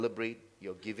celebrate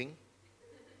your giving.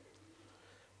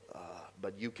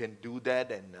 But you can do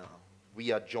that, and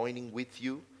we are joining with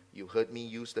you. You heard me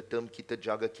use the term kita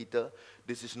jaga kita.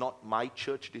 This is not my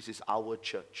church, this is our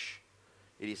church.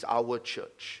 It is our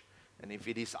church. And if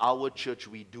it is our church,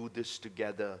 we do this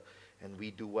together, and we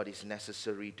do what is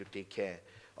necessary to take care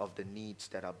of the needs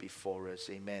that are before us.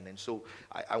 Amen. And so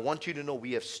I want you to know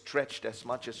we have stretched as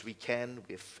much as we can.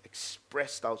 We've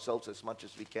expressed ourselves as much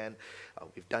as we can.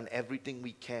 We've done everything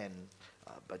we can.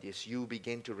 But as you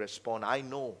begin to respond, I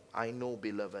know,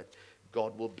 beloved,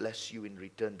 God will bless you in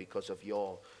return because of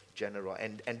your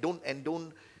generosity. And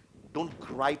don't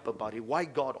gripe about it. Why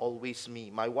God always me?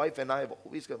 My wife and I have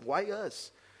always gone, why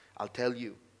us? I'll tell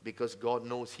you, because God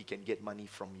knows He can get money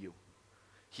from you.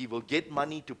 He will get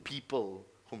money to people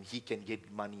whom He can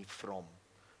get money from.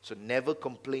 So never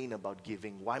complain about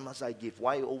giving. Why must I give?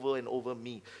 Why over and over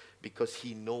me? Because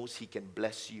He knows He can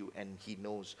bless you, and He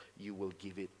knows you will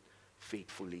give it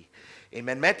faithfully.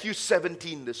 Amen. Matthew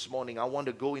 17 this morning. I want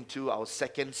to go into our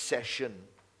second session,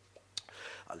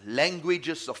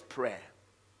 languages of prayer.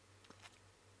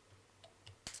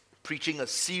 Preaching a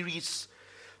series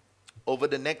over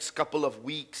the next couple of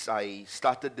weeks. I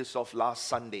started this off last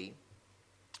Sunday.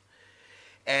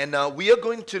 And we are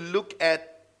going to look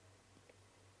at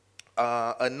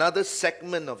another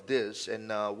segment of this. And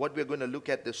what we're going to look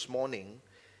at this morning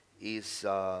is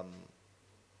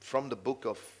from the book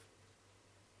of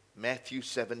Matthew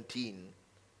 17.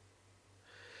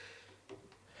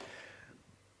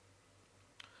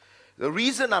 The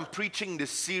reason I'm preaching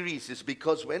this series is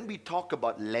because when we talk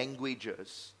about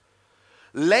languages,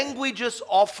 languages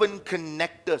often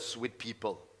connect us with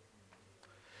people.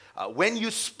 When you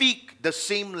speak the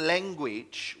same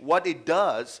language, what it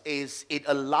does is it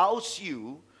allows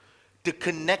you to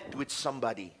connect with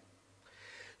somebody.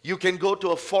 You can go to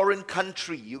a foreign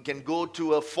country, you can go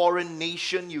to a foreign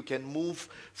nation, you can move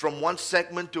from one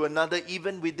segment to another,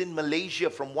 even within Malaysia,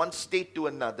 from one state to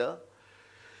another.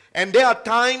 And there are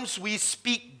times we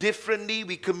speak differently,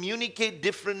 we communicate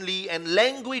differently, and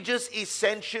languages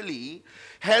essentially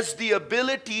has the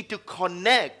ability to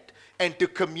connect and to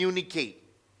communicate.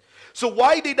 So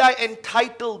why did I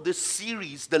entitle this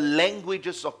series, The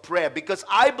Languages of Prayer? Because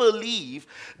I believe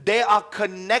there are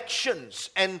connections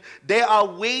and there are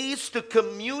ways to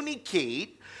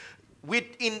communicate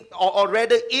or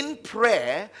rather in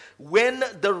prayer when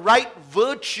the right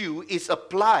virtue is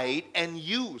applied and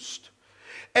used.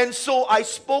 And so I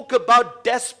spoke about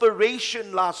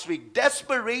desperation last week.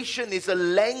 Desperation is a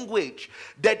language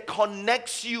that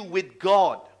connects you with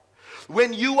God.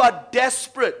 When you are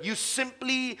desperate, you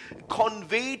simply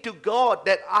convey to God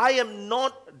that I am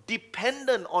not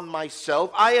dependent on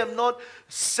myself. I am not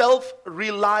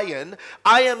self-reliant.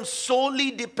 I am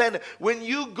solely dependent. When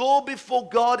you go before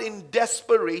God in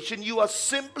desperation, you are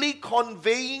simply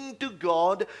conveying to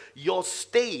God your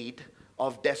state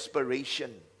of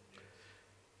desperation.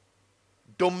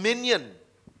 Dominion,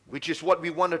 which is what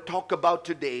we want to talk about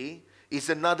today, is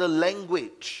another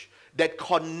language that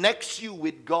connects you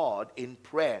with God in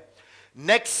prayer.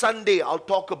 Next Sunday, I'll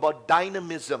talk about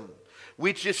dynamism,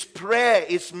 which is prayer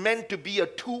is meant to be a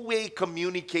two-way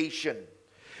communication.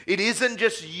 It isn't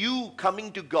just you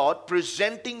coming to God,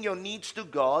 presenting your needs to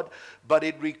God, but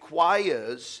it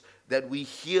requires that we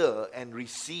hear and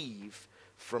receive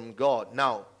from God.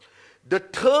 Now, the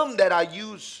term that I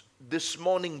use this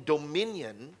morning,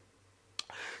 dominion,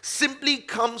 simply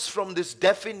comes from this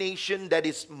definition that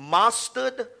is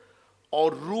mastered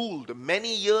or ruled.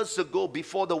 Many years ago,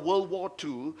 before the World War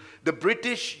II, the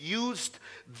British used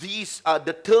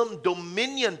the term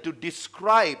dominion to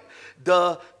describe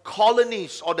the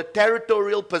colonies or the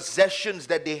territorial possessions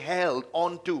that they held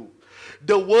onto.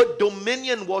 The word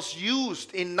dominion was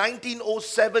used in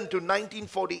 1907 to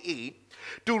 1948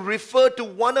 to refer to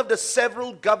one of the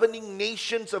several governing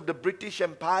nations of the British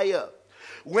Empire.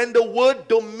 When the word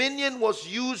dominion was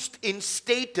used in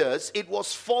status, it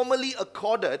was formally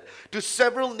accorded to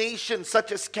several nations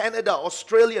such as Canada,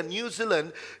 Australia, New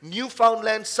Zealand,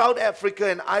 Newfoundland, South Africa,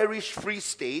 and Irish Free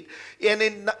State. And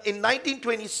in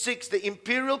 1926, the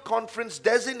Imperial Conference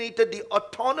designated the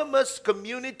autonomous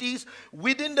communities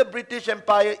within the British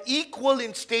Empire equal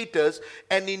in status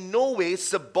and in no way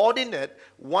subordinate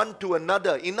one to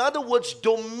another. In other words,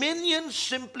 dominion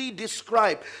simply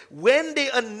described, when they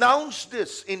announced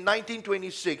this in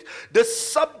 1926, the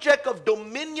subject of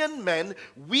dominion meant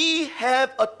we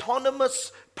have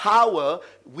autonomous power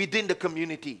within the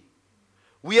community.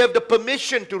 We have the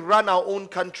permission to run our own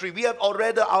country. We have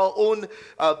already our own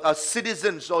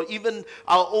citizens, or even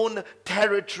our own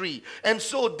territory. And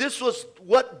so this was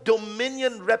what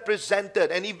dominion represented.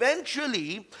 And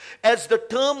eventually, as the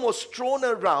term was thrown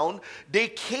around, they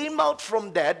came out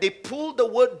from that. They pulled the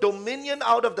word dominion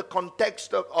out of the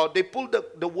context of, or they pulled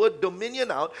the word dominion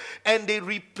out, and they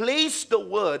replaced the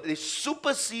word, they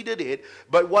superseded it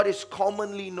by what is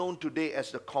commonly known today as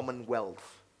the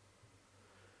Commonwealth.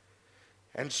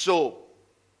 And so,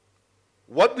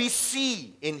 what we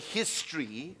see in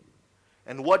history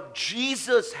and what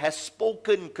Jesus has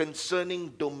spoken concerning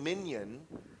dominion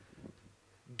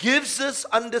gives us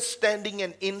understanding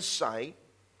and insight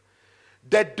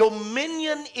that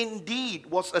dominion indeed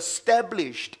was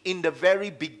established in the very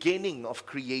beginning of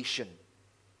creation.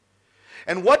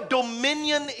 And what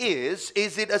dominion is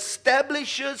it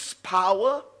establishes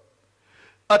power,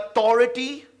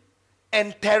 authority,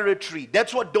 and territory.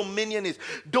 That's what dominion is.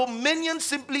 Dominion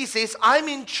simply says, I'm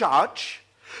in charge.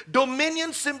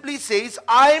 Dominion simply says,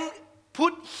 I'm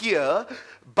put here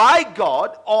by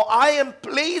God, or I am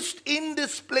placed in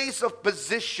this place of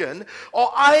position, or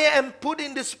I am put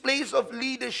in this place of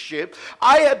leadership.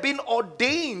 I have been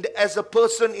ordained as a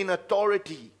person in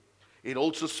authority. It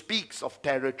also speaks of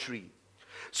territory.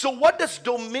 So what does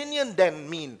dominion then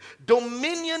mean?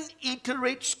 Dominion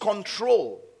iterates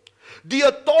control. The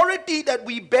authority that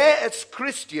we bear as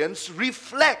Christians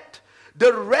reflect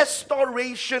the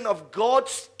restoration of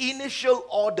God's initial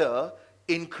order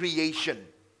in creation.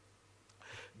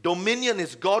 Dominion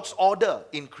is God's order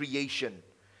in creation.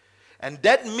 And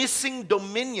that missing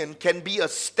dominion can be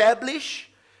established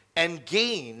and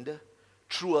gained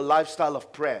through a lifestyle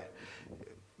of prayer.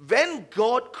 When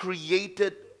God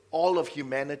created all of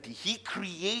humanity, He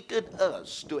created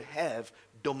us to have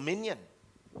dominion.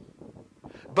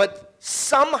 But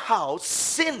somehow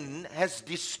sin has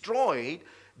destroyed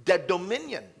that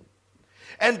dominion.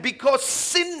 And because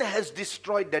sin has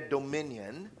destroyed that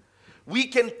dominion, we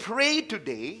can pray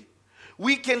today,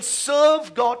 we can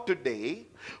serve God today,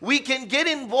 we can get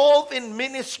involved in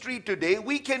ministry today,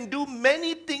 we can do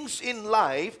many things in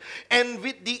life, and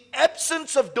with the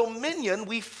absence of dominion,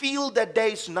 we feel that there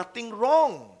is nothing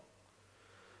wrong.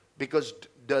 Because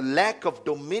the lack of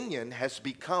dominion has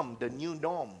become the new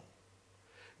norm.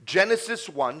 Genesis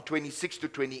 1, 26 to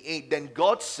 28, then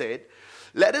God said,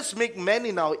 let us make man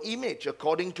in our image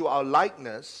according to our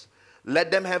likeness. Let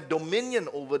them have dominion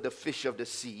over the fish of the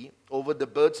sea, over the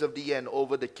birds of the air, and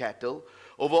over the cattle,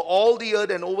 over all the earth,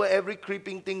 and over every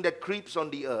creeping thing that creeps on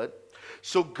the earth.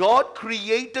 So God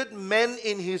created man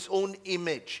in His own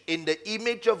image. In the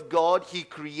image of God, He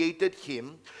created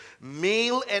him.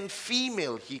 Male and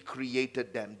female, He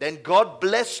created them. Then God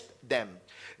blessed them.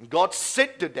 God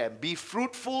said to them, be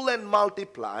fruitful and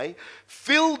multiply,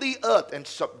 fill the earth and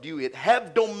subdue it,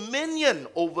 have dominion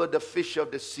over the fish of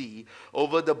the sea,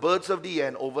 over the birds of the air,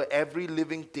 and over every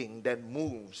living thing that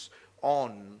moves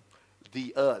on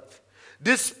the earth.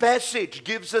 This passage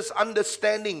gives us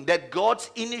understanding that God's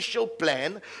initial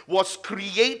plan was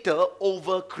creator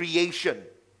over creation.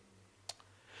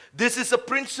 This is a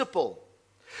principle.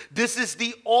 This is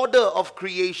the order of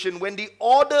creation. When the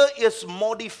order is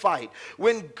modified,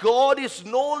 when God is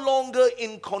no longer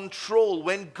in control,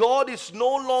 when God is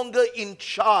no longer in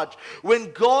charge,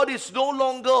 when God is no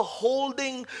longer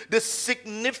holding the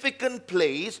significant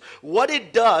place, what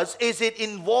it does is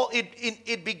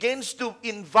it begins to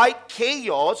invite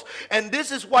chaos, and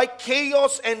this is why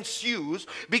chaos ensues,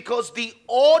 because the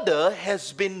order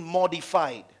has been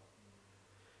modified.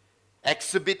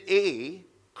 Exhibit A,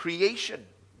 creation.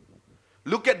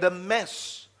 Look at the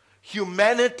mess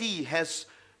humanity has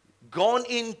gone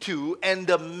into and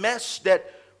the mess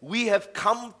that we have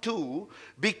come to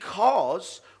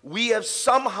because we have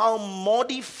somehow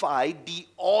modified the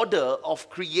order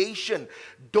of creation.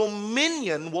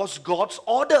 Dominion was God's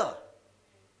order.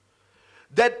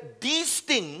 That these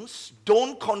things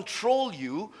don't control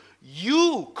you,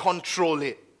 you control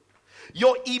it.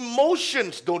 Your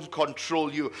emotions don't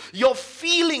control you. Your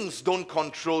feelings don't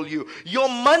control you. Your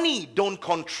money don't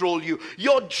control you.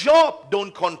 Your job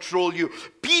don't control you.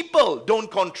 People don't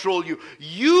control you.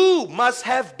 You must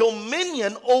have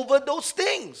dominion over those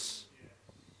things.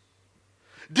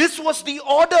 This was the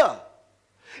order.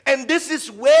 And this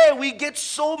is where we get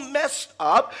so messed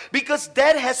up, because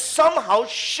that has somehow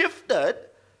shifted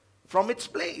from its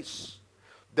place.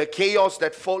 The chaos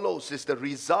that follows is the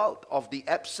result of the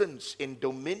absence in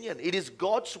dominion. It is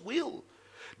God's will.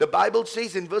 The Bible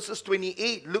says in verses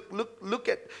 28, look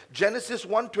at Genesis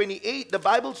 1:28. The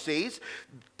Bible says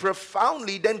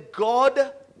profoundly, then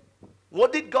God,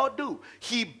 what did God do?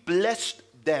 He blessed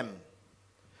them.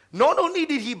 Not only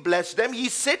did he bless them, he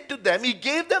said to them, he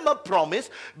gave them a promise,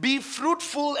 be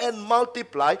fruitful and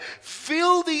multiply,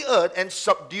 fill the earth and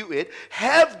subdue it,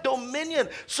 have dominion.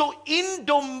 So in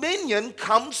dominion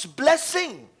comes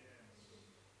blessing.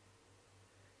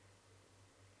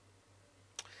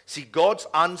 See, God's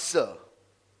answer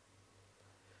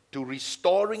to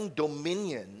restoring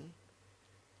dominion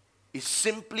is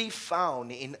simply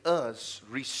found in us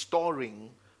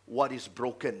restoring what is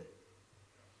broken.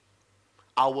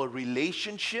 Our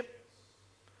relationship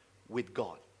with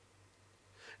God.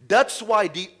 That's why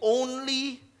the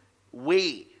only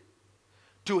way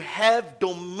to have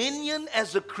dominion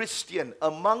as a Christian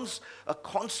amongst a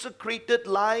consecrated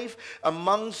life,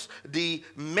 amongst the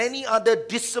many other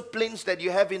disciplines that you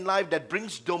have in life that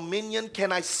brings dominion,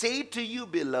 can I say to you,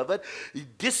 beloved,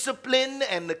 discipline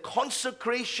and the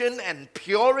consecration and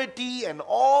purity and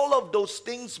all of those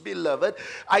things, beloved,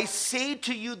 I say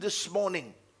to you this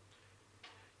morning,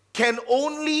 can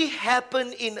only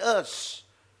happen in us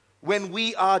when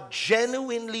we are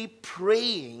genuinely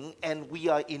praying and we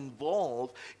are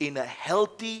involved in a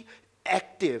healthy,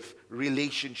 active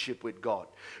relationship with God.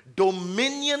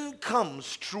 Dominion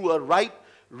comes through a right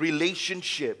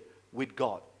relationship with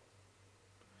God.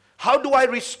 How do I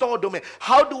restore dominion?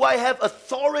 How do I have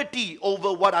authority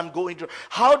over what I'm going through?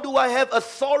 How do I have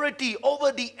authority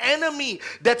over the enemy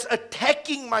that's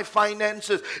attacking my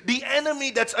finances, the enemy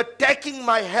that's attacking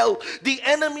my health, the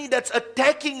enemy that's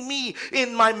attacking me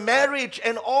in my marriage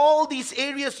and all these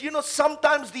areas? You know,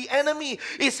 sometimes the enemy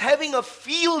is having a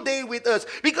field day with us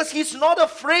because he's not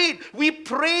afraid. We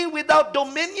pray without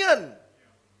dominion.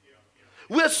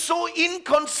 We're so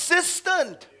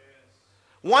inconsistent.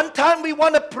 One time we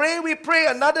want to pray, we pray.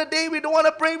 Another day we don't want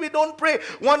to pray, we don't pray.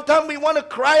 One time we want to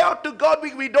cry out to God,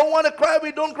 we don't want to cry,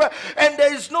 we don't cry. And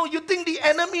there is no, you think the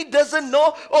enemy doesn't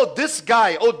know? Oh, this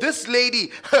guy, oh, this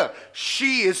lady,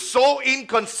 she is so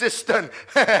inconsistent.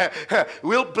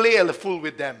 We'll play a fool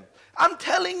with them. I'm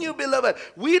telling you, beloved,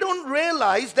 we don't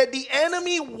realize that the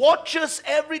enemy watches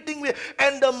everything.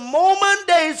 And the moment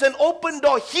there is an open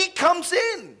door, he comes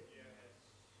in.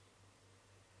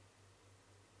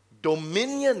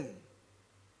 Dominion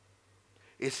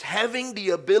is having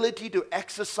the ability to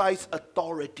exercise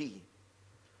authority,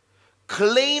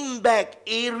 claim back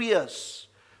areas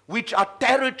which are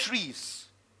territories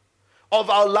of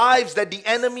our lives that the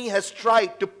enemy has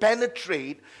tried to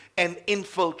penetrate and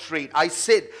infiltrate. I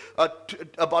said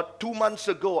about 2 months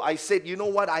ago, I said, you know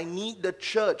what, I need the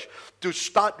church to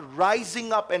start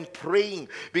rising up and praying,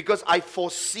 because I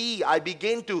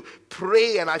began to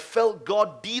pray and I felt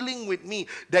God dealing with me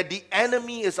that the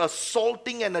enemy is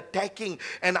assaulting and attacking,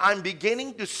 and I'm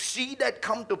beginning to see that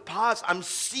come to pass. I'm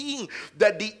seeing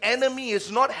that the enemy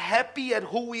is not happy at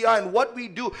who we are and what we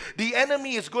do. The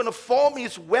enemy is going to form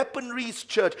his weaponries,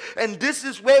 church, and this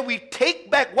is where we take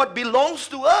back what belongs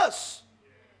to us.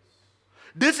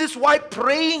 This is why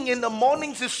praying in the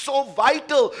mornings is so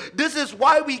vital. This is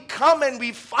why we come and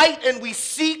we fight and we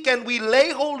seek and we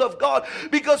lay hold of God,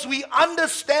 because we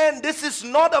understand this is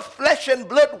not a flesh and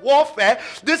blood warfare.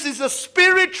 This is a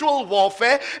spiritual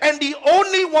warfare, and the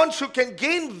only ones who can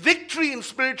gain victory in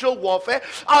spiritual warfare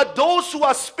are those who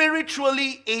are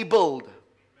spiritually abled.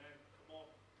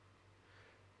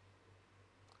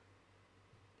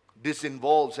 This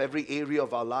involves every area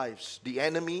of our lives. The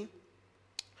enemy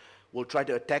will try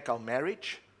to attack our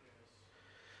marriage,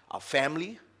 our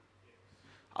family,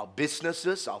 our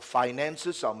businesses, our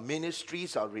finances, our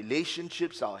ministries, our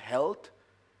relationships, our health.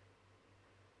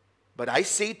 But I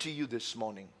say to you this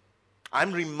morning,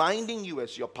 I'm reminding you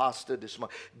as your pastor this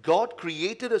morning, God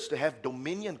created us to have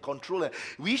dominion, control. And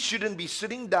we shouldn't be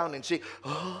sitting down and say,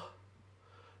 oh,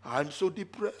 I'm so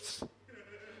depressed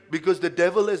because the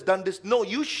devil has done this. No,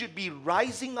 you should be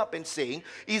rising up and saying,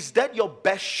 is that your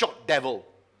best shot, devil?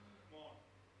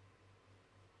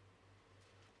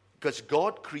 Because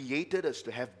God created us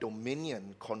to have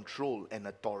dominion, control, and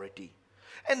authority.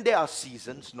 And there are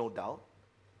seasons, no doubt.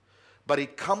 But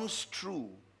it comes through,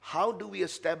 how do we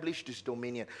establish this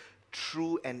dominion?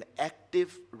 Through an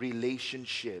active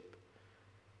relationship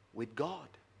with God.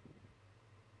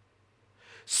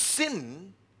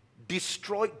 Sin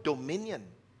destroyed dominion.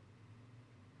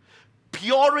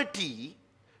 Purity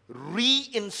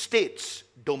reinstates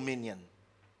dominion.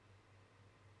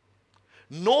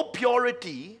 No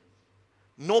purity,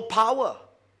 no power.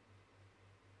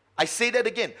 I say that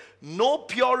again. No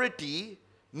purity,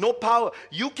 no power.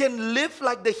 You can live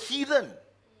like the heathen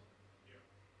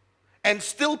and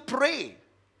still pray,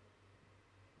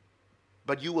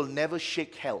 but you will never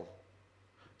shake hell.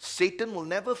 Satan will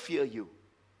never fear you.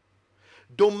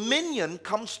 Dominion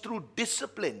comes through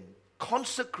discipline,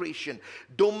 consecration.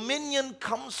 Dominion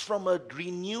comes from a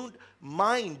renewed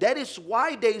mind. That is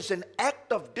why there is an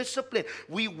act of discipline.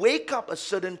 We wake up a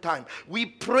certain time. We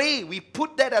pray. We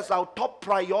put that as our top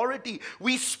priority.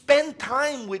 We spend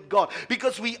time with God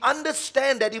because we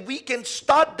understand that if we can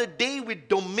start the day with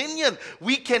dominion,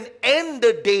 we can end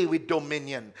the day with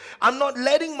dominion. I'm not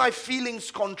letting my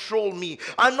feelings control me.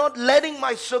 I'm not letting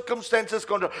my circumstances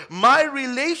control. My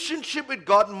relationship with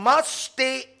God must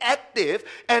stay active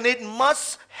and it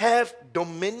must have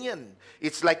dominion.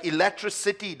 It's like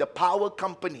electricity. The power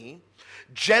company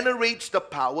generates the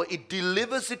power. It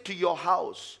delivers it to your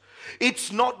house.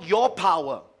 It's not your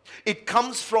power. It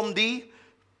comes from the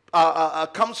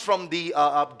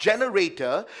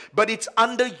generator, but it's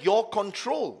under your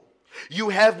control. You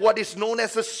have what is known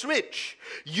as a switch.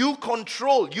 You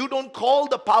control. You don't call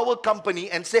the power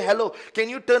company and say, hello, can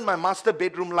you turn my master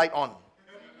bedroom light on?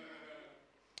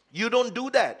 You don't do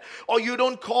that. Or you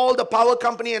don't call the power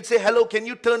company and say, hello, can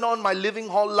you turn on my living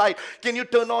hall light? Can you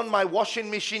turn on my washing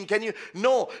machine? Can you?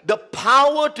 No, the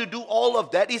power to do all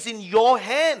of that is in your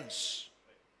hands.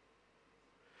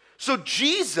 So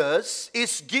Jesus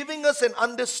is giving us an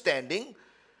understanding.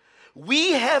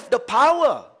 We have the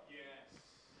power.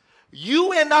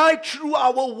 You and I, through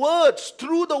our words,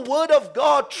 through the word of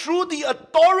God, through the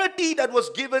authority that was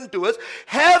given to us,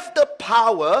 have the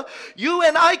power. You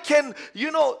and I can,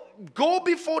 go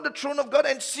before the throne of God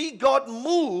and see God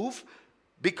move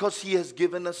because He has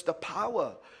given us the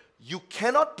power. You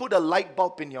cannot put a light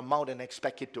bulb in your mouth and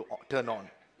expect it to turn on.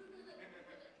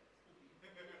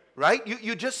 Right?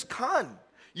 You just can't.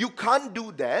 You can't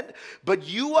do that, but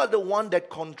you are the one that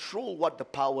control what the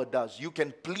power does. You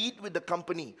can plead with the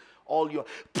company.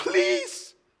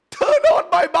 Please turn on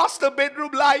my master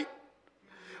bedroom light.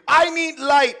 I need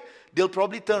light. They'll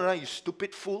probably turn around, you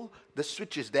stupid fool. The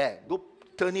switch is there. Go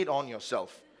turn it on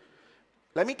yourself.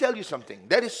 Let me tell you something.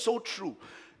 That is so true.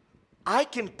 I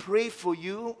can pray for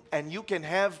you and you can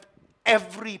have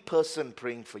every person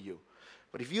praying for you.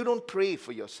 But if you don't pray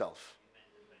for yourself,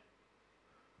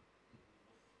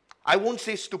 I won't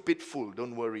say stupid fool,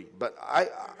 don't worry. But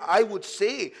I would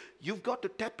say you've got to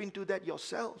tap into that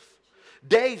yourself.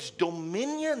 There is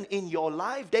dominion in your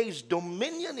life. There is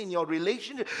dominion in your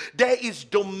relationship. There is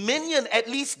dominion. At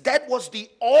least that was the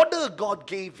order God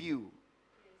gave you.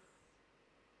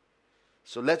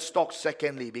 So let's talk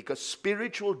secondly, because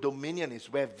spiritual dominion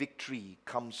is where victory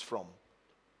comes from.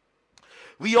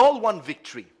 We all want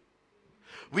victory.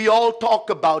 We all talk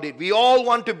about it. We all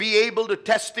want to be able to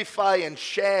testify and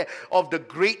share of the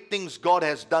great things God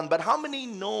has done. But how many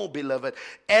know, beloved,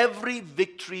 every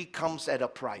victory comes at a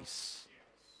price?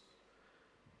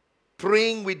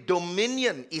 Praying with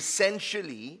dominion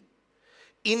essentially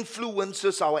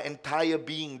influences our entire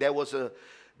being. There was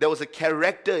a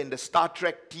character in the Star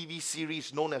Trek TV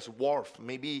series known as Worf.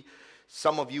 Maybe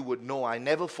some of you would know. I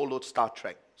never followed Star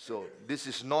Trek. So this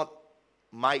is not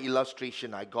my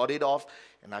illustration. I got it off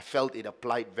and I felt it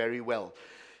applied very well.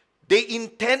 They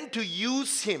intend to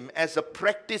use him as a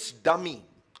practice dummy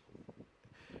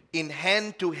in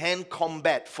hand-to-hand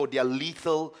combat for their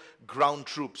lethal ground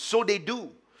troops. So they do.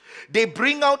 They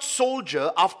bring out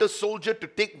soldier after soldier to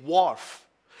take Worf.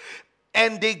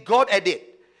 And they got at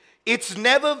it. It's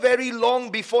never very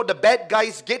long before the bad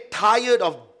guys get tired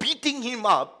of beating him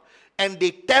up and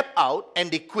they tap out and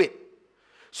they quit.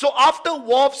 So after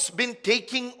Worf's been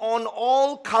taking on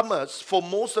all comers for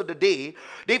most of the day,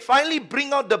 they finally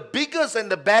bring out the biggest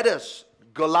and the baddest,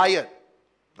 Goliath.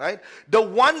 Right? The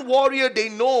one warrior they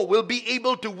know will be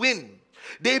able to win.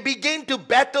 They begin to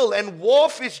battle and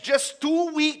Worf is just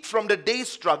too weak from the day's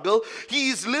struggle. He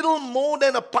is little more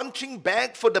than a punching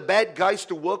bag for the bad guys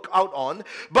to work out on.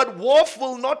 But Worf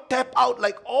will not tap out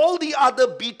like all the other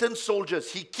beaten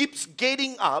soldiers. He keeps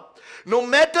getting up. No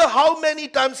matter how many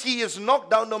times he is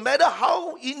knocked down, no matter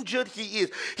how injured he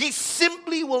is, he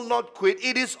simply will not quit.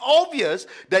 It is obvious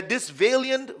that this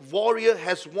valiant warrior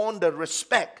has won the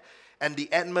respect and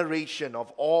the admiration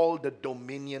of all the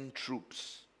Dominion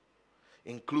troops,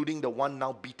 including the one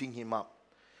now beating him up.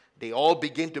 They all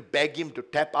begin to beg him to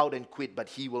tap out and quit, but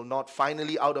he will not.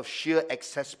 Finally, out of sheer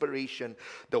exasperation,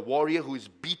 the warrior who is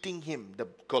beating him, the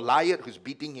Goliath who's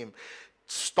beating him,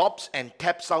 stops and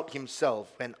taps out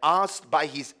himself. When asked by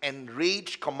his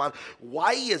enraged commander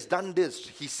why he has done this,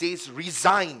 he says,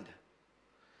 resigned.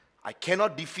 I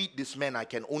cannot defeat this man, I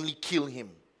can only kill him.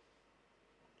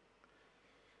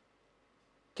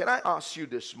 Can I ask you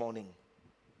this morning,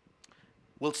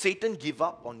 will Satan give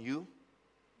up on you?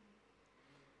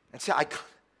 And say,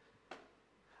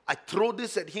 I throw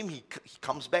this at him, he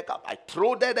comes back up. I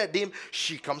throw that at him,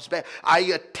 she comes back. I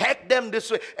attack them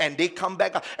this way, and they come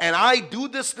back up. And I do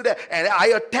this to them, and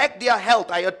I attack their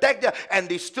health. And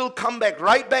they still come back,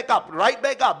 right back up, right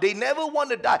back up. They never want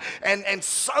to die. And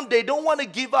some, they don't want to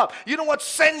give up. You know what?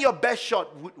 Send your best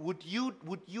shot. Would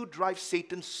you drive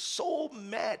Satan so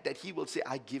mad that he will say,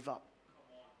 I give up?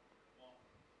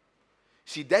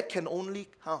 See, that can only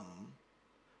come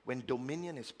when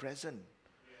dominion is present.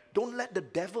 Don't let the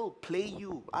devil play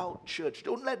you out, church.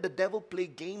 Don't let the devil play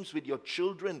games with your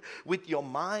children, with your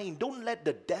mind. Don't let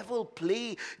the devil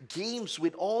play games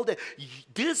with all that.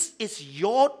 This is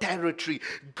your territory.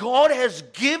 God has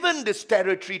given this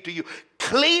territory to you.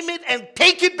 Claim it and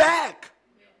take it back.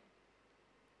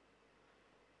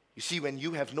 You see, when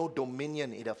you have no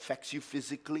dominion, it affects you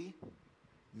physically,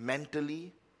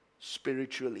 mentally,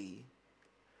 spiritually.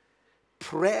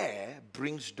 Prayer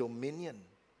brings dominion.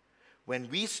 When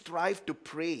we strive to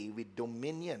pray with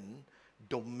dominion,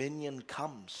 dominion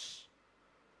comes.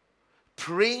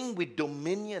 Praying with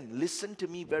dominion, listen to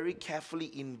me very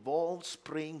carefully, involves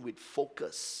praying with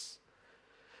focus,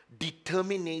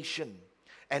 determination,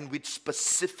 and with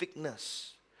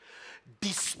specificness.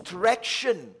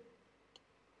 Distraction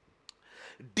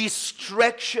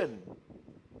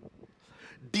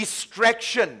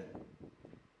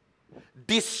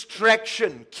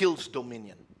kills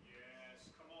dominion.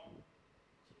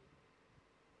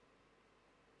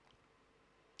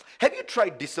 Have you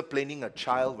tried disciplining a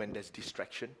child when there's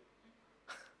distraction?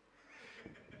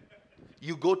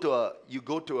 You go to a,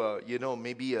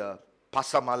 maybe a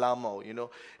pasar malam or,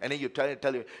 and then you tell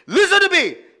you, listen to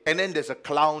me! And then there's a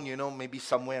clown, maybe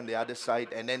somewhere on the other side,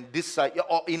 and then this side,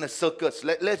 or in a circus.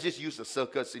 Let's just use a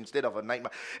circus instead of a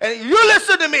nightmare. And you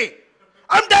listen to me!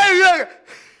 I'm there!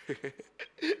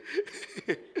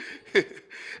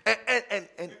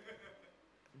 and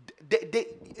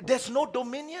there's no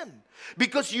dominion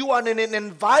because you are in an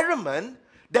environment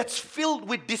that's filled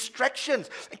with distractions.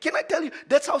 And can I tell you,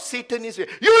 that's how Satan is here.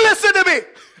 You listen to me.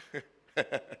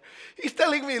 He's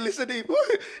telling me, listen to him.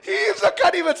 I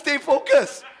can't even stay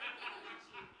focused.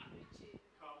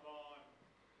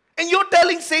 And you're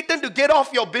telling Satan to get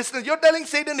off your business. You're telling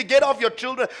Satan to get off your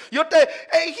children.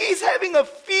 And he's having a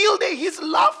field day. He's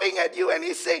laughing at you and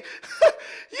he's saying,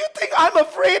 you think I'm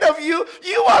afraid of you?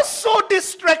 You are so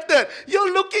distracted.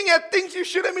 You're looking at things you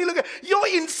shouldn't be looking at. You're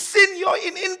in sin. You're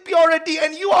in impurity.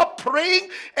 And you are praying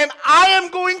and I am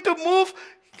going to move.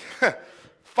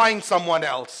 Find someone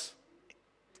else.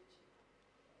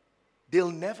 They'll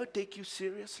never take you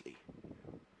seriously.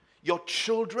 Your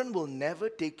children will never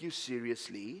take you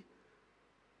seriously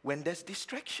when there's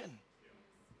distraction.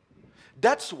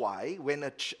 That's why when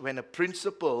a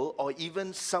principal or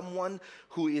even someone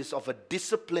who is of a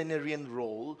disciplinarian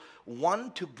role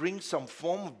want to bring some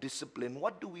form of discipline,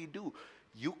 what do?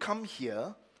 You come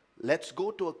here, let's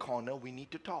go to a corner, we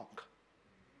need to talk.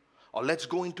 Or let's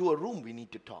go into a room, we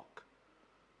need to talk.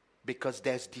 Because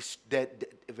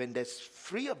when there's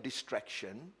free of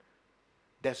distraction,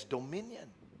 there's dominion.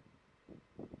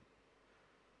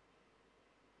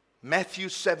 Matthew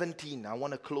 17, I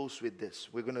want to close with this.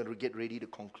 We're going to get ready to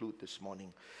conclude this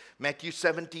morning. Matthew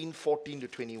 17, 14 to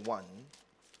 21.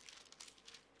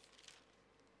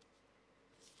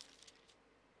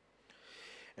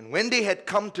 And when they had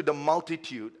come to the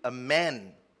multitude, a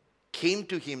man came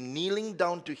to him, kneeling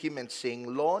down to him and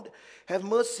saying, Lord, have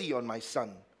mercy on my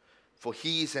son, for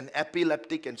he is an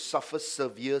epileptic and suffers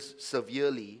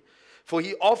severely. For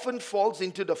he often falls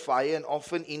into the fire and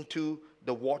often into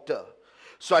the water.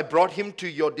 So I brought him to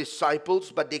your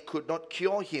disciples, but they could not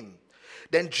cure him.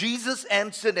 Then Jesus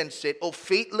answered and said, O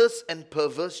faithless and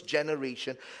perverse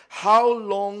generation, how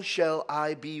long shall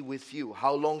I be with you?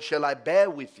 How long shall I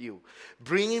bear with you?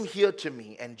 Bring him here to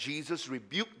me. And Jesus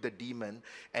rebuked the demon,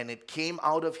 and it came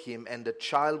out of him, and the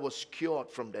child was cured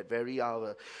from that very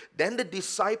hour. Then the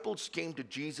disciples came to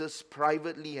Jesus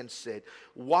privately and said,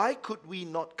 why could we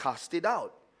not cast it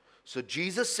out? So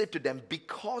Jesus said to them,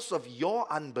 because of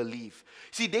your unbelief.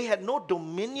 See, they had no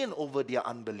dominion over their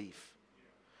unbelief.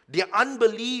 Their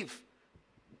unbelief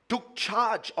took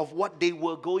charge of what they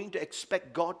were going to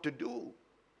expect God to do.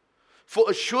 For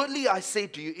assuredly I say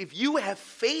to you, if you have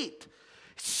faith,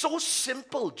 it's so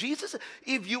simple. Jesus,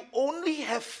 if you only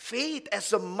have faith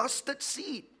as a mustard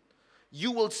seed,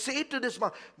 you will say to this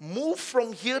mountain, move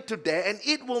from here to there, and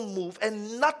it will move,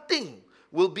 and nothing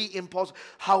will be impossible.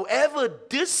 However,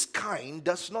 this kind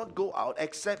does not go out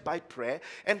except by prayer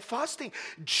and fasting.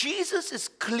 Jesus is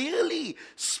clearly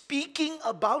speaking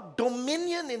about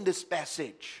dominion in this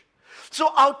passage.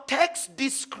 So our text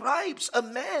describes a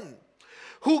man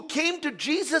who came to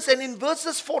Jesus, and in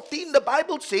verses 14 the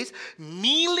Bible says,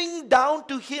 kneeling down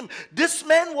to him. This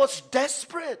man was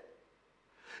desperate.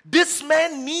 This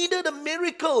man needed a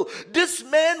miracle. This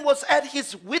man was at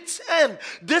his wit's end.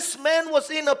 This man was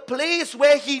in a place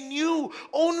where he knew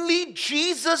only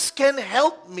Jesus can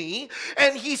help me,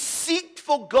 and he sought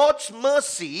for God's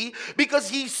mercy because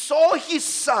he saw his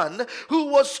son who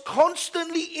was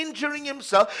constantly injuring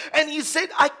himself, and he said,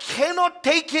 I cannot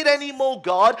take it anymore,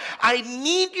 God. I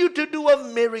need you to do a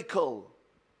miracle.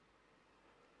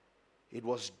 It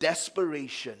was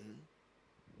desperation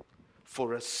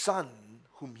for a son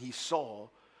whom he saw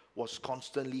was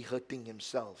constantly hurting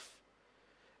himself.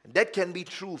 And that can be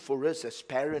true for us as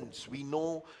parents. We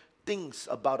know things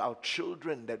about our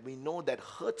children that we know that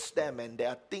hurts them, and there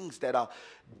are things that are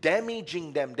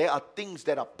damaging them. There are things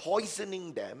that are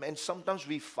poisoning them, and sometimes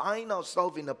we find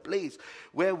ourselves in a place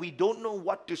where we don't know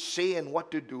what to say and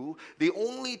what to do. The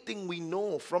only thing we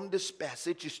know from this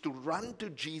passage is to run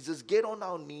to Jesus, get on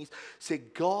our knees, say,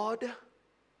 God,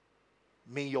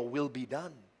 may your will be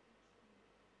done.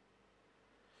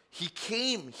 He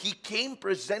came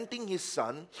presenting his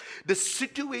son. The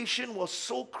situation was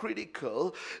so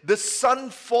critical. The son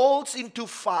falls into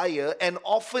fire and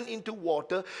often into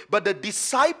water. But the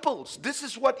disciples, this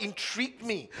is what intrigued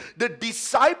me. The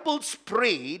disciples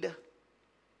prayed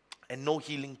and no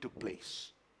healing took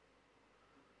place.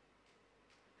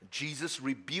 Jesus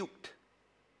rebuked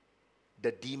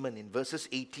the demon in verses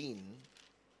 18,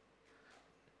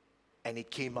 and it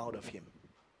came out of him.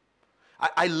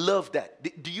 I love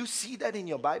that. Do you see that in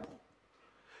your Bible?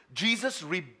 Jesus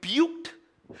rebuked.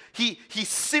 He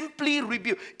simply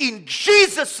rebuked. In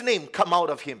Jesus' name, come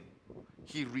out of him.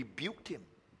 He rebuked him.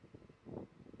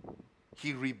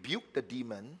 He rebuked the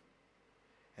demon.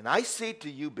 And I say to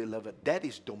you, beloved, that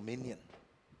is dominion.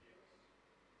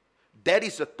 That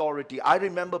is authority. I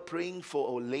remember praying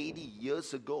for a lady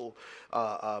years ago,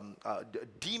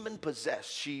 demon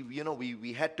possessed. She,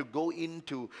 we had to go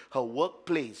into her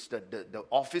workplace. The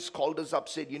office called us up,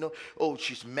 said, oh,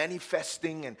 she's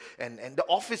manifesting. And the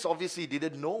office obviously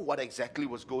didn't know what exactly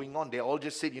was going on. They all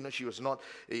just said, she was not,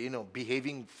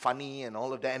 behaving funny and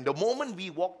all of that. And the moment we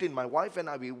walked in, my wife and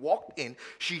I, we walked in,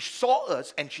 she saw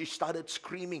us and she started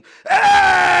screaming.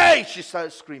 Hey! She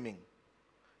started screaming.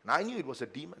 And I knew it was a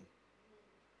demon.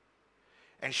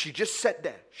 And she just sat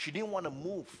there. She didn't want to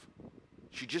move.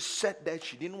 She just sat there.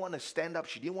 She didn't want to stand up.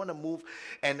 She didn't want to move.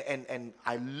 And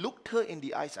I looked her in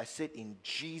the eyes. I said, in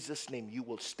Jesus' name, you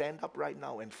will stand up right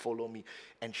now and follow me.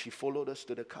 And she followed us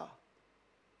to the car.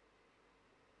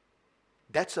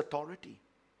 That's authority.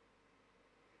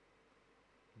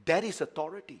 That is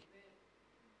authority.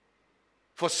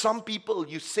 For some people,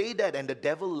 you say that and the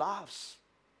devil laughs.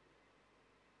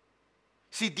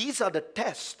 See, these are the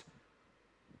tests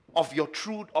of your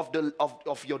truth,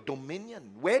 of your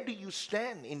dominion. Where do you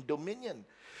stand in dominion?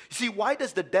 See, why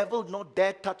does the devil not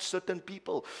dare touch certain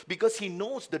people? Because he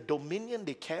knows the dominion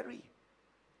they carry.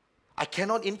 I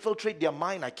cannot infiltrate their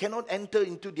mind. I cannot enter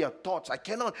into their thoughts. I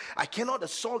cannot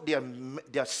assault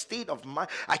their state of mind.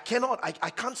 I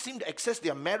can't seem to access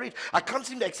their marriage. I can't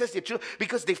seem to access their children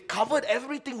because they've covered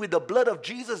everything with the blood of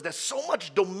Jesus. There's so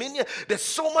much dominion. There's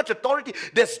so much authority.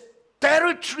 There's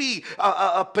territory,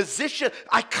 a position.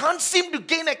 I can't seem to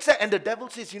gain access. And the devil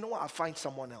says, you know what, I'll find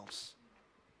someone else.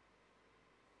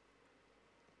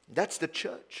 That's the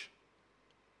church.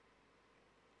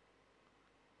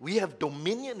 We have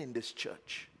dominion in this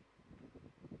church.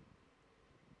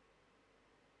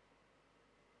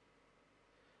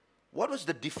 What was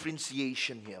the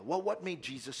differentiation here? What made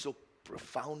Jesus so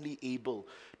profoundly able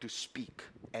to speak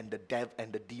and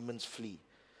the demons flee?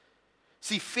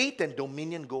 See, faith and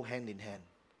dominion go hand in hand.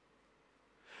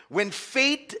 When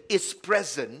faith is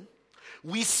present,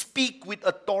 we speak with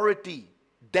authority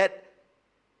that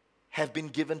have been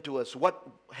given to us, what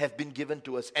have been given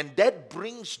to us, and that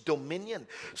brings dominion.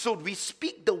 So we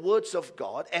speak the words of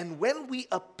God, and when we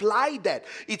apply that,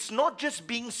 it's not just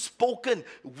being spoken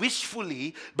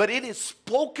wishfully, but it is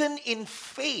spoken in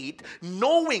faith,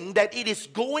 knowing that it is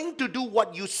going to do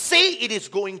what you say it is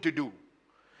going to do.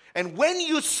 And when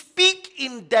you speak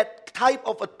in that type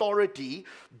of authority,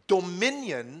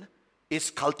 dominion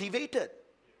is cultivated.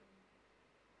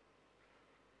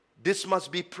 This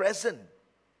must be present.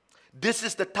 This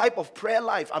is the type of prayer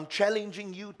life I'm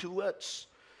challenging you towards.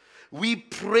 We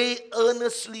pray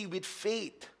earnestly with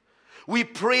faith. We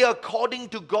pray according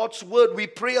to God's word. We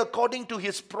pray according to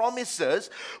His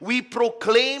promises. We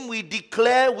proclaim, we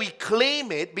declare, we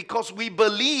claim it because we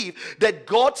believe that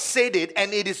God said it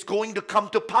and it is going to come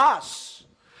to pass.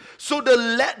 So the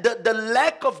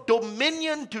lack of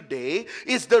dominion today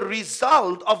is the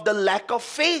result of the lack of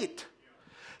faith.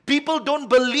 People don't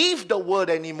believe the word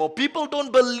anymore. People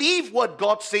don't believe what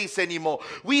God says anymore.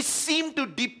 We seem to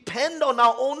depend on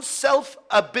our own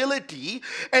self-ability.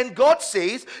 And God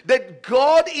says that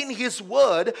God in His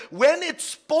word, when it's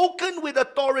spoken with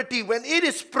authority, when it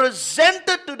is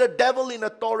presented to the devil in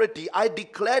authority, I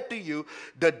declare to you,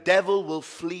 the devil will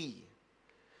flee.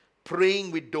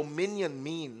 Praying with dominion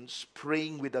means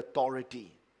praying with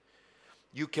authority.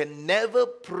 You can never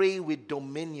pray with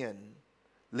dominion.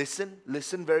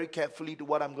 Listen very carefully to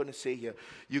what I'm going to say here.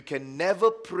 You can never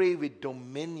pray with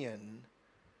dominion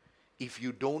if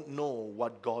you don't know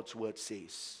what God's word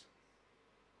says.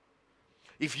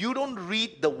 If you don't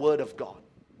read the word of God,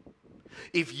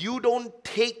 if you don't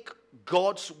take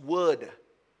God's word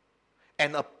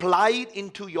and apply it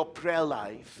into your prayer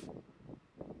life,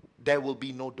 there will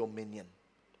be no dominion.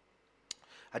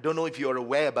 I don't know if you're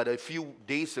aware, but a few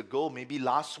days ago, maybe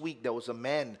last week, there was a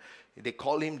man. They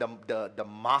call him the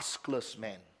maskless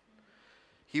man.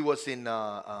 He was in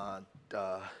Taman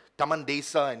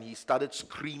Desa, and he started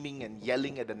screaming and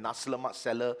yelling at the nasi lemak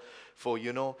seller for,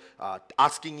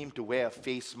 asking him to wear a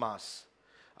face mask.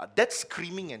 That's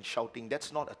screaming and shouting.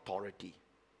 That's not authority.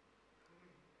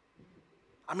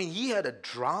 I mean, he had a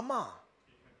drama.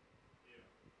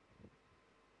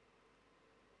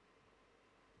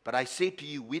 But I say to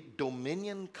you, with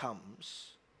dominion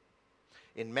comes,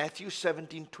 in Matthew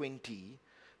 17:20,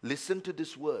 listen to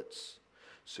these words.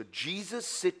 So Jesus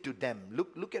said to them,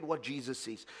 look at what Jesus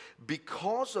says.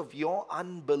 Because of your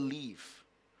unbelief,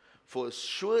 for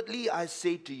assuredly I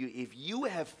say to you, if you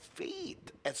have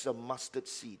faith as a mustard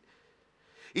seed.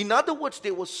 In other words,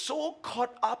 they were so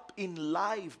caught up in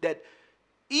life that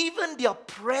even their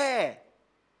prayer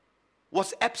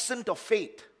was absent of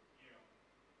faith.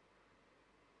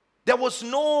 There was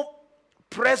no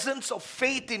presence of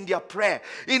faith in their prayer.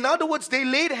 In other words, they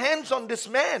laid hands on this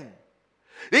man.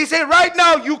 They say, right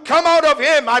now, you come out of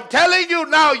him. I'm telling you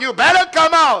now, you better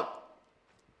come out.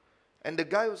 And the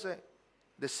guy was like,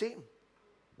 the same.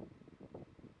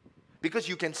 Because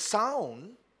you can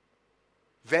sound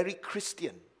very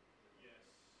Christian,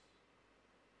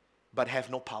 but have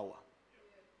no power.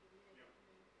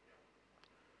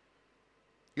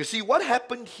 You see, what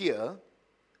happened here,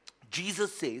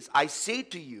 Jesus says, I say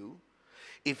to you,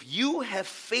 if you have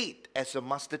faith as a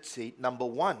mustard seed, number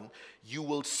one, you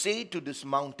will say to this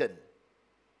mountain,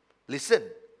 listen.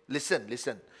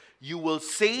 You will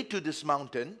say to this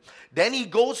mountain, then he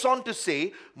goes on to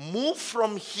say, move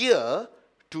from here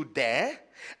to there.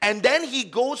 And then he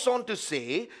goes on to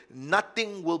say,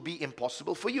 nothing will be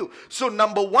impossible for you. So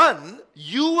number one,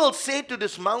 you will say to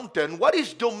this mountain, what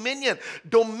is dominion?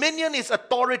 Dominion is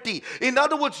authority. In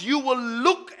other words, you will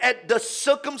look at the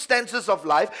circumstances of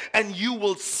life and you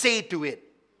will say to it.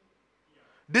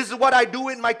 This is what I do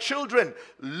with my children.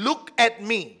 Look at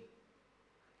me.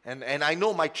 And I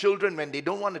know my children, when they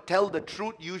don't want to tell the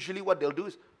truth, usually what they'll do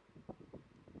is,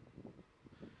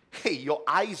 hey, your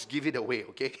eyes give it away,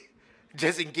 okay?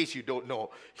 Just in case you don't know.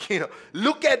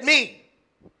 Look at me.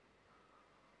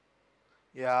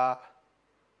 Yeah.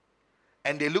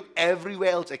 And they look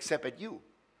everywhere else except at you.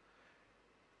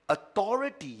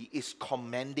 Authority is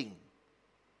commanding.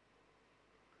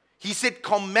 He said,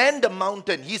 command the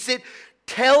mountain. He said,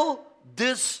 tell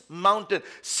this mountain.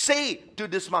 Say to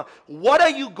this mountain. What are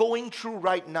you going through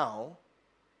right now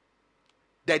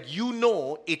that you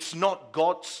know it's not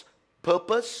God's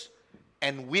purpose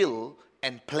and will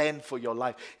and plan for your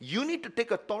life? You need to take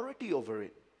authority over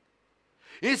it.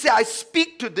 You say, I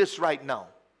speak to this right now.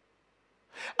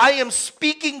 I am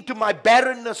speaking to my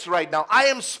barrenness right now. I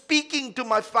am speaking to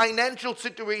my financial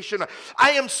situation.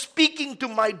 I am speaking to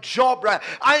my job right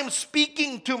now. I am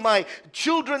speaking to my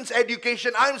children's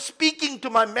education. I am speaking to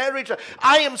my marriage.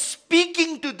 I am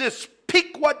speaking to this.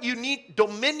 Pick what you need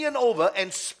dominion over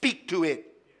and speak to it.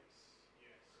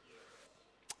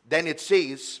 Then it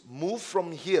says, move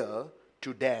from here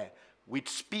to there, which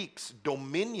speaks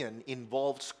dominion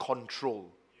involves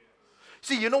control.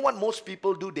 See, you know what most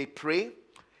people do? They pray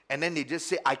and then they just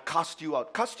say, I cast you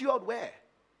out. Cast you out where?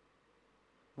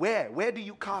 Where do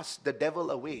you cast the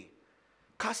devil away?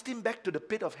 Cast him back to the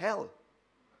pit of hell.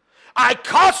 I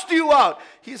cast you out.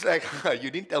 He's like,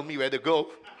 you didn't tell me where to go.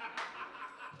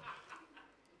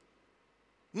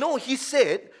 No, he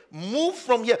said, move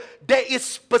from here. There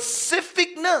is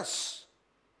specificness.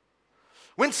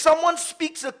 When someone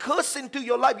speaks a curse into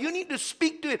your life, you need to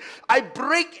speak to it. I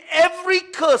break every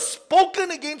curse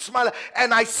spoken against my life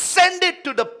and I send it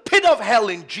to the pit of hell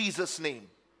in Jesus' name.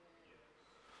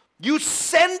 You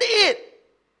send it.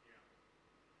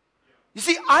 You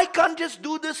see, I can't just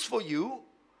do this for you.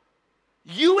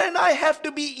 You and I have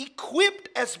to be equipped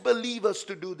as believers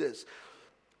to do this.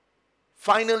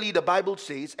 Finally, the Bible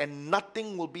says, and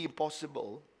nothing will be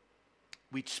impossible,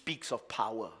 which speaks of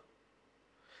power,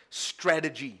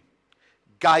 strategy,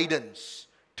 guidance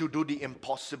to do the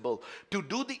impossible. To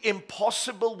do the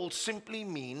impossible will simply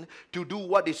mean to do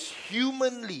what is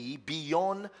humanly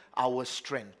beyond our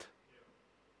strength.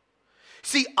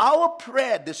 See, our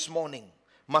prayer this morning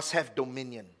must have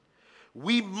dominion.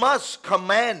 We must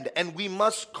command and we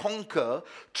must conquer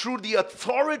through the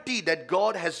authority that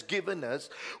God has given us.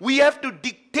 We have to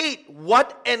dictate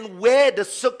what and where the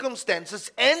circumstances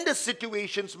and the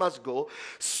situations must go.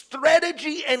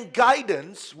 Strategy and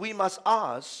guidance we must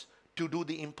ask to do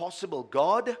the impossible.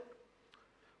 God,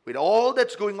 with all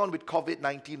that's going on with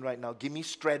COVID-19 right now, give me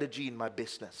strategy in my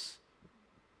business.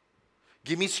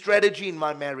 Give me strategy in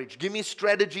my marriage. Give me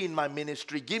strategy in my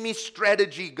ministry. Give me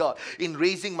strategy, God, in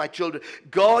raising my children.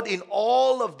 God, in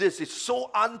all of this is so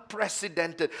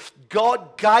unprecedented.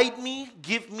 God, guide me,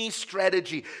 give me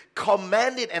strategy.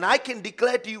 Command it. And I can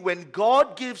declare to you, when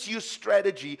God gives you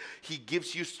strategy, He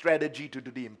gives you strategy to do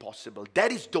the impossible.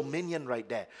 That is dominion right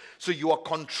there. So you are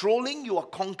controlling, you are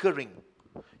conquering.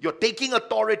 You're taking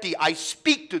authority. I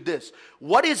speak to this.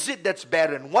 What is it that's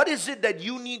barren? What is it that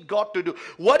you need God to do?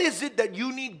 What is it that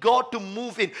you need God to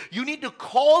move in? You need to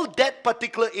call that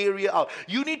particular area out.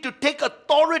 You need to take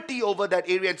authority over that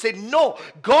area and say, no,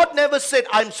 God never said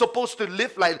I'm supposed to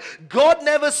live like this. God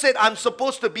never said I'm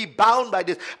supposed to be bound by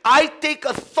this. I take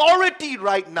authority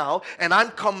right now and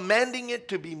I'm commanding it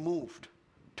to be moved.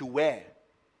 To where?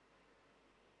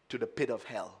 To the pit of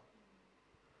hell.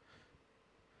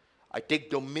 I take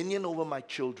dominion over my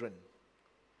children.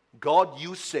 God,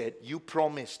 you said, you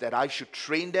promised that I should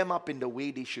train them up in the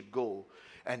way they should go,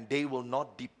 and they will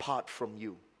not depart from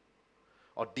you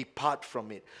or depart from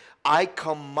it. I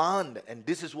command, and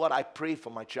this is what I pray for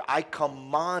my children, I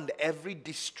command every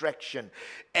distraction,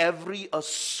 every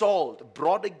assault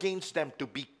brought against them to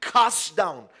be cast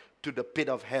down to the pit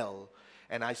of hell.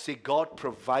 And I say, God,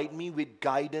 provide me with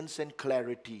guidance and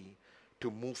clarity to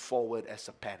move forward as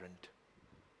a parent.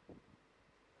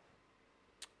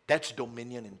 That's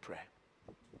dominion in prayer.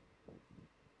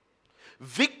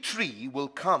 Victory will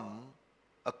come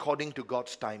according to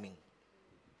God's timing.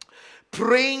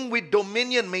 Praying with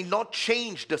dominion may not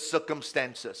change the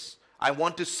circumstances. I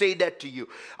want to say that to you.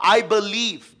 I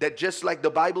believe that just like the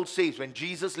Bible says, when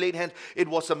Jesus laid hands, it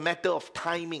was a matter of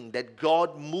timing, that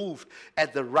God moved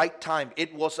at the right time.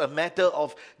 It was a matter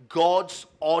of God's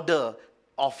order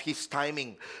of His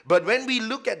timing. But when we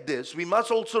look at this, we must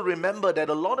also remember that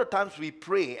a lot of times we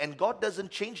pray and God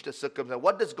doesn't change the circumstance.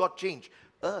 What does God change?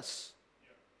 Us.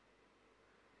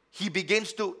 He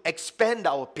begins to expand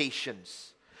our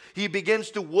patience. He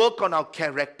begins to work on our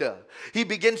character. He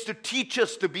begins to teach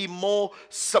us to be more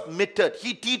submitted.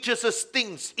 He teaches us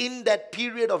things in that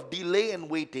period of delay and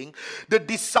waiting. The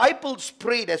disciples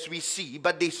prayed, as we see,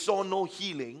 but they saw no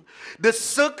healing. The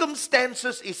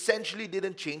circumstances essentially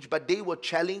didn't change, but they were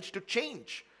challenged to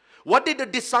change. What did the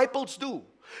disciples do?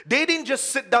 They didn't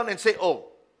just sit down and say, oh,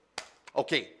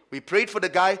 okay, we prayed for the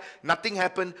guy, nothing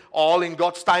happened, all in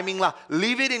God's timing lah.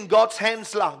 Leave it in God's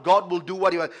hands lah. God will do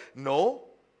what He wants. No.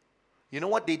 You know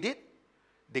what they did?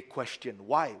 They questioned.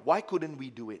 Why? Why couldn't we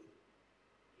do it?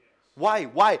 Why?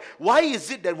 Why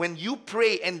is it that when you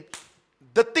pray and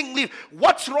the thing leaves,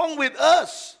 what's wrong with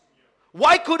us?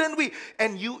 Why couldn't we?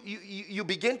 And you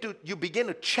begin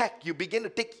to check, you begin to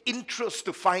take interest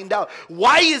to find out.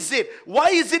 Why is it?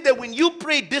 Why is it that when you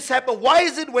pray this happened? Why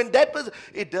is it when that person,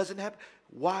 it doesn't happen?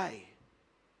 Why?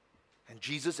 And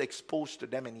Jesus exposed to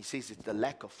them and He says it's the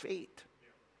lack of faith.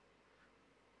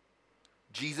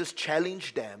 Jesus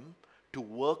challenged them to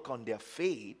work on their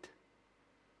faith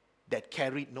that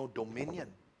carried no dominion.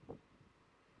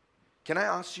 Can I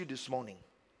ask you this morning?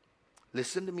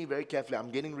 Listen to me very carefully.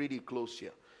 I'm getting really close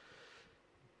here.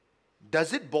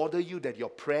 Does it bother you that your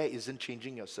prayer isn't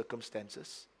changing your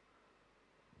circumstances?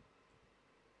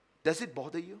 Does it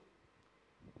bother you?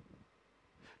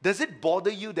 Does it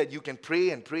bother you that you can pray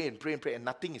and pray and pray and pray and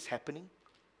nothing is happening?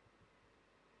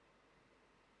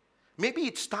 Maybe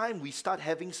it's time we start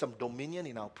having some dominion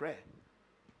in our prayer.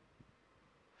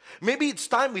 Maybe it's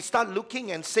time we start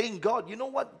looking and saying, God, you know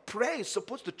what? Prayer is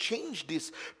supposed to change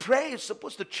this. Prayer is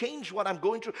supposed to change what I'm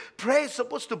going through. Prayer is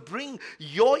supposed to bring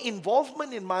your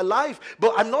involvement in my life.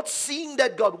 But I'm not seeing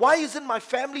that, God. Why isn't my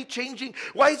family changing?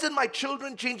 Why isn't my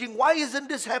children changing? Why isn't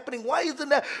this happening? Why isn't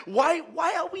that? Why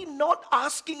are we not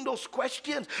asking those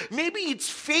questions? Maybe it's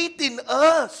faith in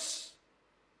us.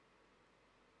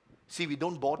 See, we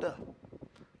don't bother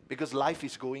because life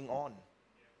is going on.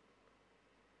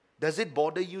 Does it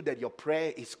bother you that your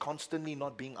prayer is constantly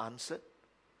not being answered?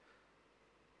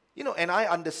 And I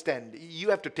understand, you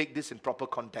have to take this in proper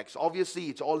context. Obviously,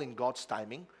 it's all in God's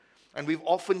timing. And we've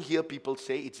often hear people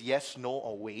say it's yes, no,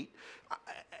 or wait.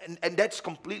 And that's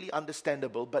completely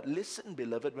understandable. But listen,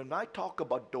 beloved, when I talk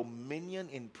about dominion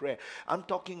in prayer, I'm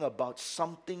talking about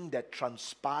something that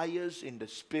transpires in the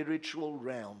spiritual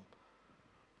realm.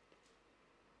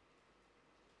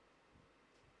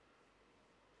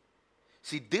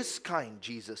 See, this kind,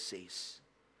 Jesus says,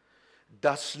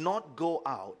 does not go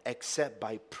out except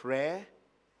by prayer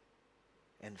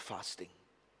and fasting.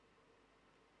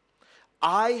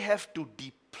 I have to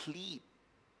deplete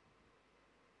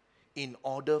in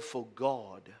order for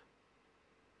God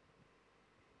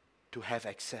to have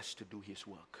access to do His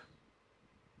work.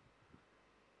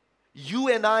 You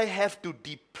and I have to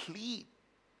deplete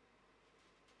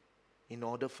in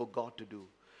order for God to do.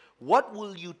 What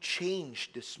will you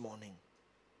change this morning?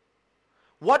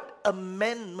 What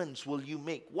amendments will you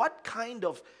make? What kind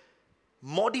of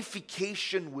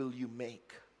modification will you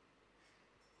make?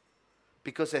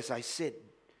 Because as I said,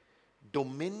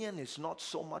 dominion is not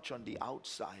so much on the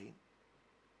outside,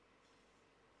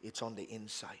 it's on the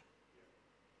inside.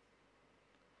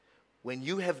 When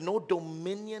you have no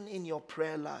dominion in your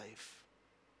prayer life,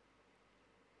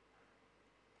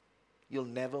 you'll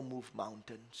never move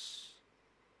mountains.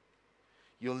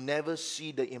 You'll never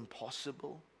see the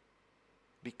impossible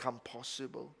become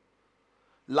possible.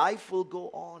 Life will go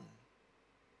on,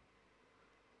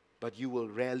 but you will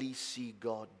rarely see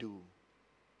God do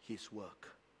His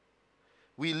work.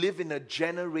 We live in a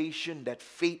generation that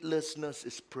faithlessness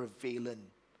is prevalent.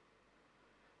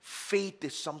 Faith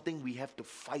is something we have to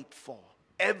fight for.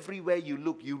 Everywhere you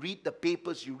look, you read the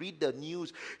papers, you read the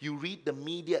news, you read the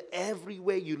media,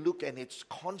 everywhere you look, and it's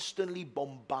constantly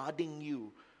bombarding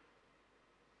you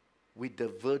with the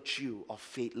virtue of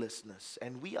faithlessness.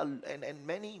 And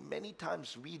many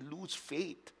times we lose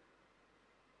faith.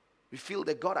 We feel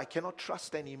that, God, I cannot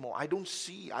trust anymore. I don't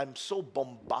see. I'm so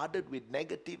bombarded with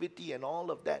negativity and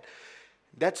all of that.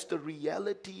 That's the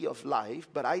reality of life.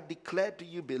 But I declare to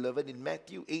you, beloved, in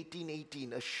Matthew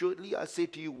 18:18, assuredly I say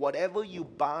to you, whatever you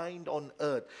bind on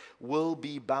earth will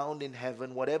be bound in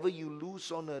heaven. Whatever you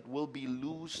loose on earth will be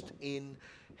loosed in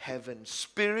heaven.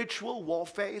 Spiritual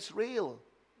warfare is real.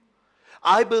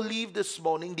 I believe this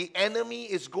morning the enemy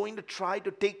is going to try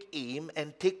to take aim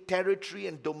and take territory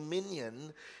and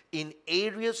dominion in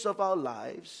areas of our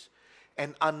lives,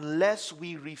 and unless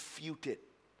we refute it.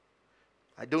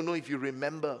 I don't know if you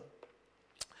remember,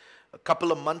 a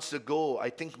couple of months ago, I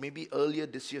think maybe earlier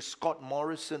this year, Scott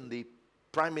Morrison, the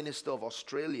Prime Minister of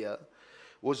Australia,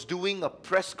 was doing a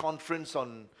press conference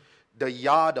on the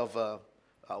yard of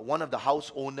one of the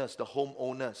house owners, the home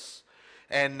owners.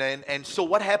 And so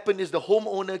what happened is the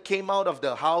homeowner came out of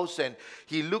the house and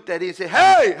he looked at it and said,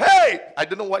 hey, hey! I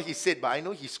don't know what he said, but I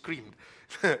know he screamed.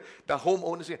 The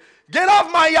homeowner said, get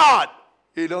off my yard!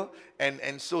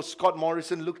 And so Scott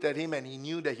Morrison looked at him and he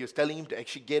knew that he was telling him to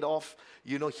actually get off,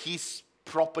 his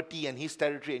property and his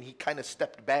territory, and he kind of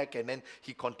stepped back and then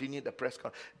he continued the press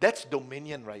conference. That's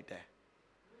dominion right there.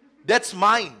 That's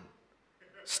mine.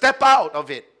 Step out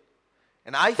of it.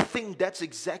 And I think that's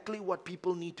exactly what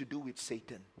people need to do with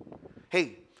Satan.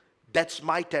 Hey, that's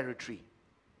my territory.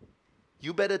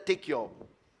 You better take your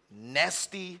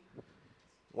nasty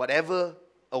whatever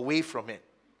away from it.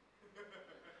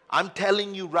 I'm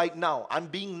telling you right now, I'm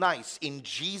being nice. In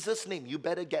Jesus' name, you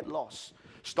better get lost.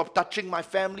 Stop touching my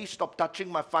family. Stop touching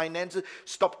my finances.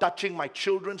 Stop touching my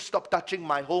children. Stop touching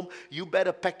my home. You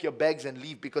better pack your bags and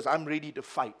leave, because I'm ready to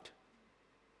fight.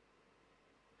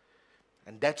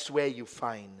 And that's where you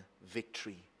find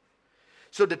victory.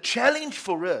 So the challenge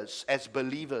for us as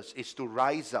believers is to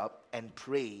rise up and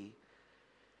pray,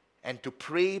 and to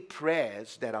pray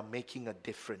prayers that are making a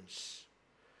difference.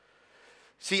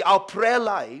 See, our prayer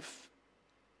life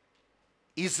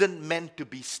isn't meant to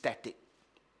be static.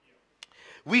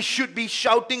 We should be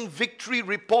shouting victory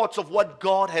reports of what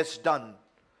God has done.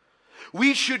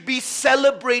 We should be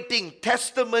celebrating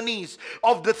testimonies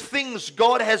of the things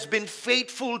God has been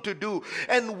faithful to do.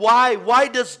 And why? Why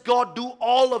does God do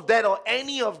all of that or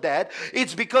any of that?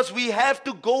 It's because we have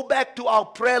to go back to our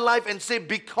prayer life and say,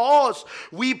 because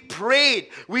we prayed,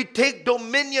 we take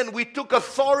dominion, we took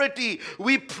authority,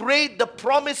 we prayed the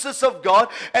promises of God,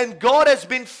 and God has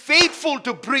been faithful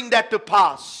to bring that to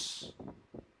pass.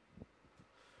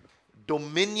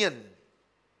 Dominion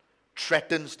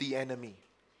threatens the enemy.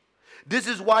 This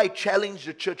is why I challenge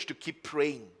the church to keep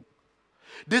praying.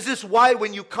 This is why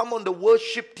when you come on the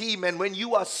worship team and when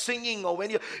you are singing, or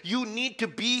when you need to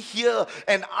be here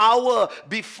an hour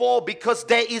before, because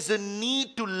there is a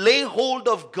need to lay hold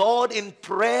of God in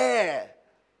prayer.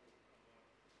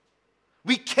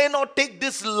 We cannot take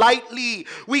this lightly.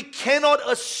 We cannot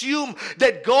assume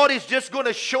that God is just going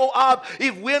to show up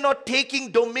if we're not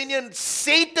taking dominion.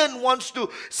 Satan wants to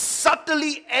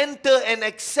subtly enter and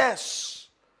access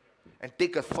and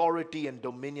take authority and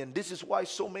dominion. This is why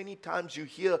so many times you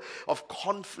hear of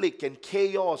conflict and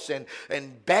chaos and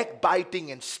backbiting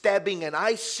and stabbing. And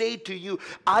I say to you,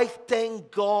 I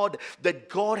thank God that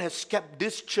God has kept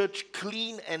this church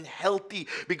clean and healthy,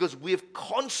 because we've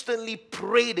constantly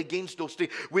prayed against those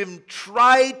things. We've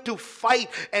tried to fight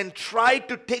and tried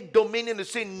to take dominion to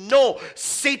say, no,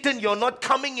 Satan, you're not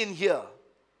coming in here.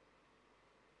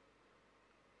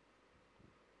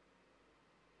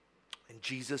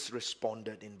 Jesus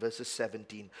responded in verses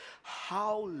 17,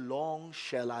 how long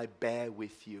shall I bear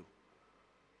with you?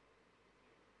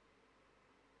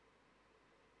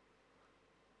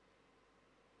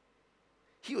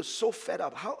 He was so fed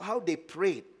up. How they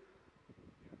prayed.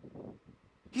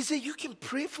 He said, you can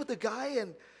pray for the guy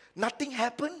and nothing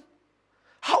happened?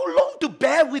 How long to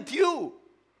bear with you?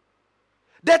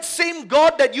 That same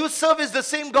God that you serve is the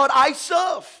same God I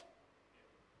serve.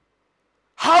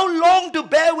 How long to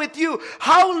bear with you?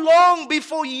 How long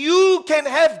before you can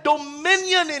have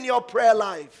dominion in your prayer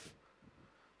life?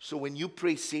 So when you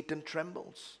pray, Satan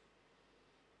trembles.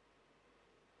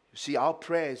 You see, our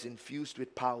prayer is infused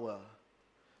with power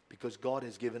because God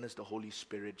has given us the Holy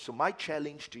Spirit. So my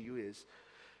challenge to you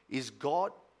is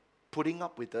God putting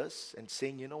up with us and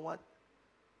saying, you know what?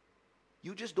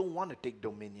 You just don't want to take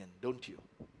dominion, don't you?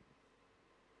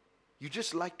 You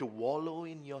just like to wallow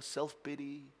in your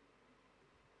self-pity,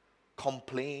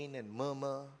 complain and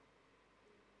murmur.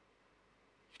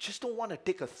 You just don't want to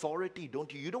take authority,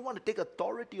 don't you? You don't want to take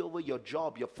authority over your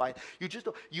job, your fight. You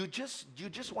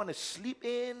just want to sleep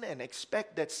in and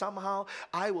expect that somehow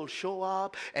I will show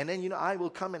up and then I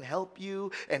will come and help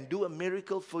you and do a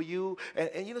miracle for you.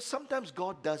 And sometimes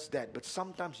God does that, but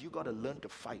sometimes you got to learn to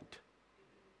fight.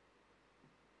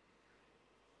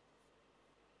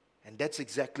 And that's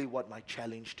exactly what my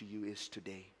challenge to you is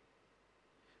today.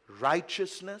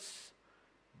 Righteousness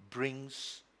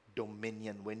brings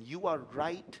dominion. When you are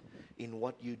right in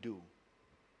what you do.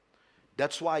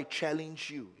 That's why I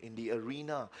challenge you in the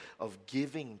arena of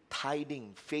giving,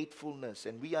 tithing, faithfulness.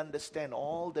 And we understand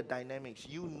all the dynamics.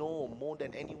 You know more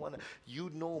than anyone.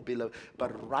 You know, beloved.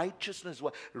 But righteousness,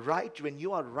 when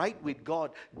you are right with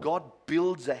God, God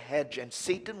builds a hedge. And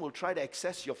Satan will try to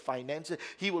access your finances.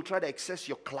 He will try to access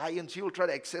your clients. He will try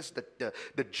to access the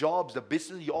jobs, the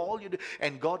business, all you do.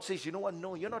 And God says, you know what?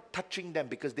 No, you're not touching them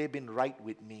because they've been right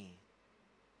with me.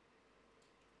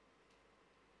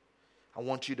 I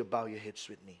want you to bow your heads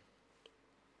with me.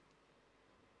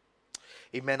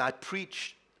 Amen. I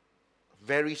preached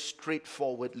very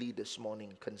straightforwardly this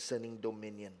morning concerning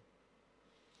dominion.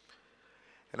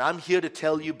 And I'm here to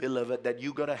tell you, beloved, that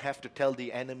you're going to have to tell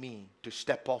the enemy to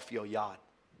step off your yard.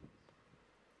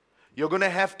 You're going to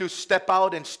have to step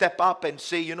out and step up and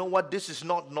say, you know what, this is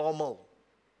not normal.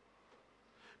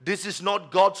 This is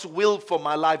not God's will for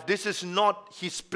my life. This is not His plan.